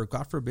I ever,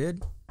 God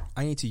forbid,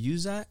 I need to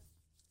use that?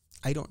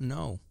 I don't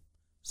know.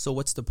 So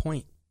what's the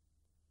point?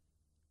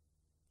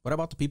 What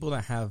about the people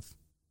that have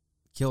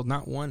killed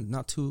not one,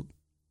 not two,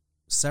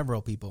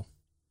 several people?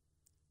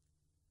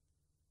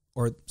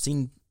 Or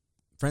seen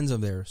friends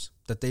of theirs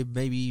that they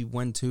maybe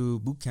went to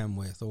boot camp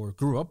with or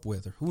grew up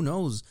with, or who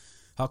knows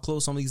how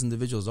close some of these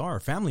individuals are,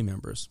 family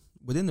members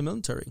within the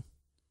military.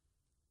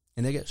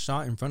 And they get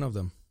shot in front of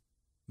them,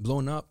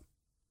 blown up.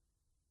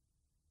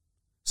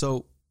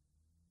 So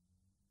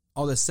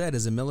all this said,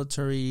 is the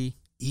military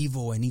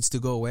evil and needs to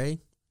go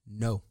away?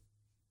 No,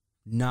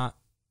 not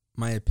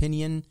my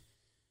opinion.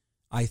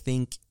 I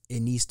think it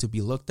needs to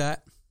be looked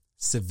at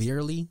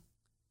severely,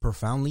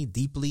 profoundly,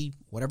 deeply,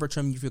 whatever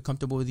term you feel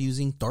comfortable with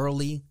using,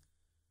 thoroughly,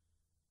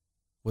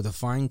 with a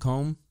fine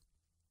comb,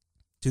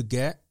 to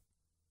get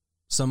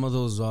some of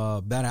those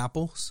bad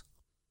apples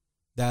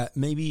that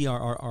maybe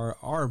are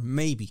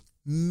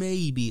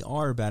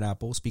bad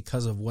apples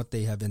because of what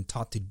they have been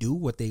taught to do,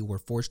 what they were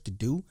forced to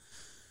do,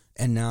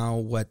 and now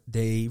what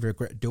they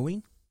regret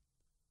doing.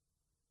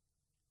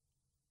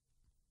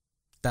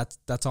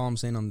 That's all I'm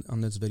saying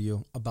on this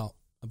video about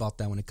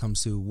that when it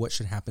comes to what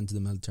should happen to the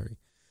military.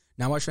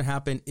 Now, what should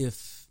happen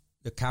if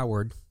the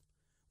coward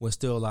was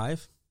still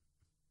alive?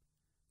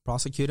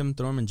 Prosecute him,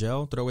 throw him in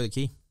jail, throw away the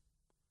key,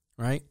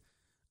 right?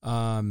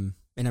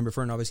 And I'm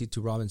referring obviously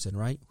to Robinson,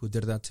 right, who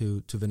did that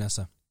to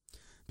Vanessa.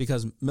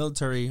 Because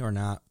military or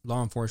not,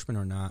 law enforcement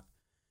or not,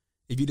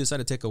 if you decide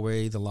to take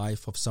away the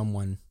life of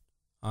someone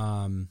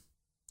in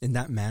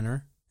that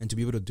manner, and to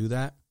be able to do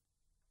that,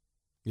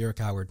 you're a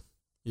coward.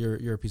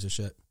 You're a piece of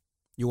shit.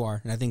 You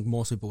are, and I think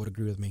most people would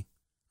agree with me,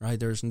 right?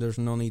 There's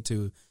no need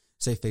to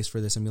save face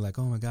for this and be like,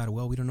 oh my God,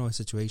 well, we don't know a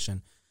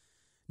situation.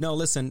 No,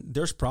 listen,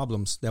 there's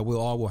problems that we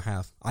all will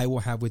have. I will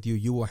have with you.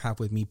 You will have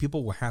with me.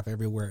 People will have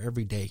everywhere,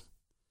 every day.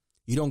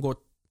 You don't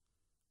go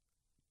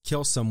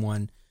kill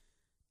someone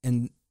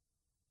and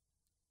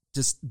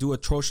just do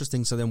atrocious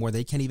things to them where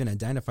they can't even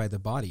identify the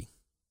body.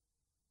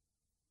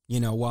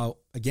 While,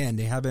 again,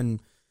 they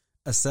haven't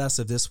assessed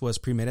if this was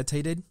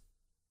premeditated.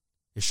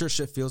 It sure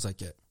shit feels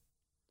like it.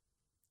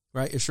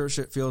 Right? It sure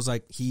shit feels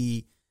like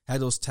he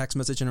had those text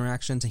message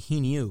interactions and he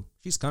knew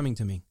she's coming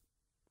to me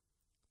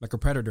like a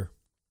predator.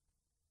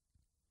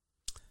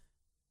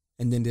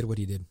 And then did what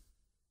he did.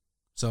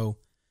 So,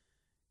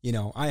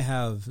 I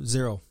have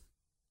zero,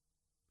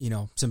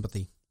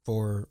 sympathy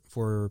for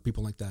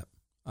people like that.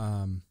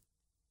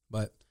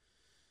 But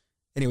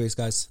anyways,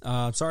 guys,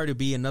 sorry to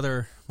be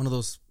another one of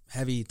those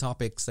heavy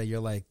topics that you're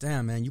like,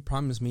 damn, man, you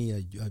promised me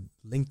a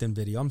LinkedIn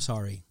video. I'm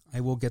sorry.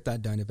 I will get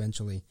that done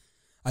eventually.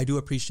 I do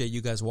appreciate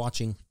you guys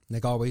watching.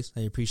 Like always,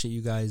 I appreciate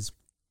you guys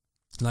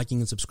liking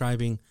and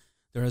subscribing.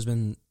 There has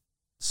been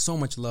so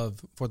much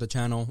love for the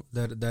channel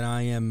that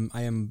I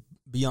am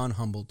beyond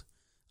humbled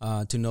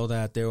to know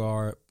that there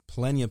are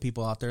plenty of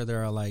people out there that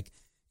are like,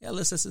 yeah,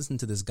 let's listen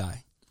to this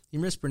guy. He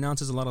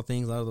mispronounces a lot of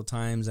things a lot of the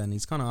times, and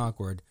he's kind of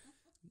awkward.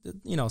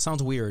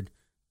 Sounds weird.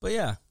 But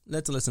yeah,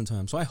 let's listen to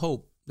him. So I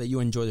hope that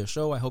you enjoy the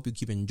show. I hope you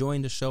keep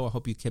enjoying the show. I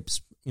hope you keep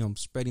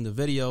spreading the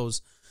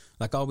videos.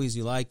 Like always,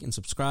 you like and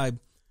subscribe.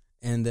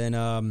 And then,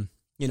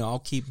 I'll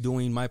keep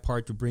doing my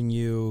part to bring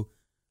you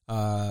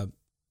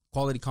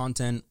quality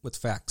content with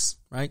facts,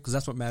 right? Because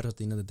that's what matters at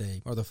the end of the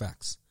day, are the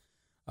facts.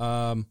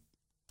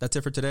 That's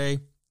it for today.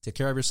 Take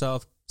care of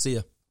yourself. See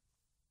ya.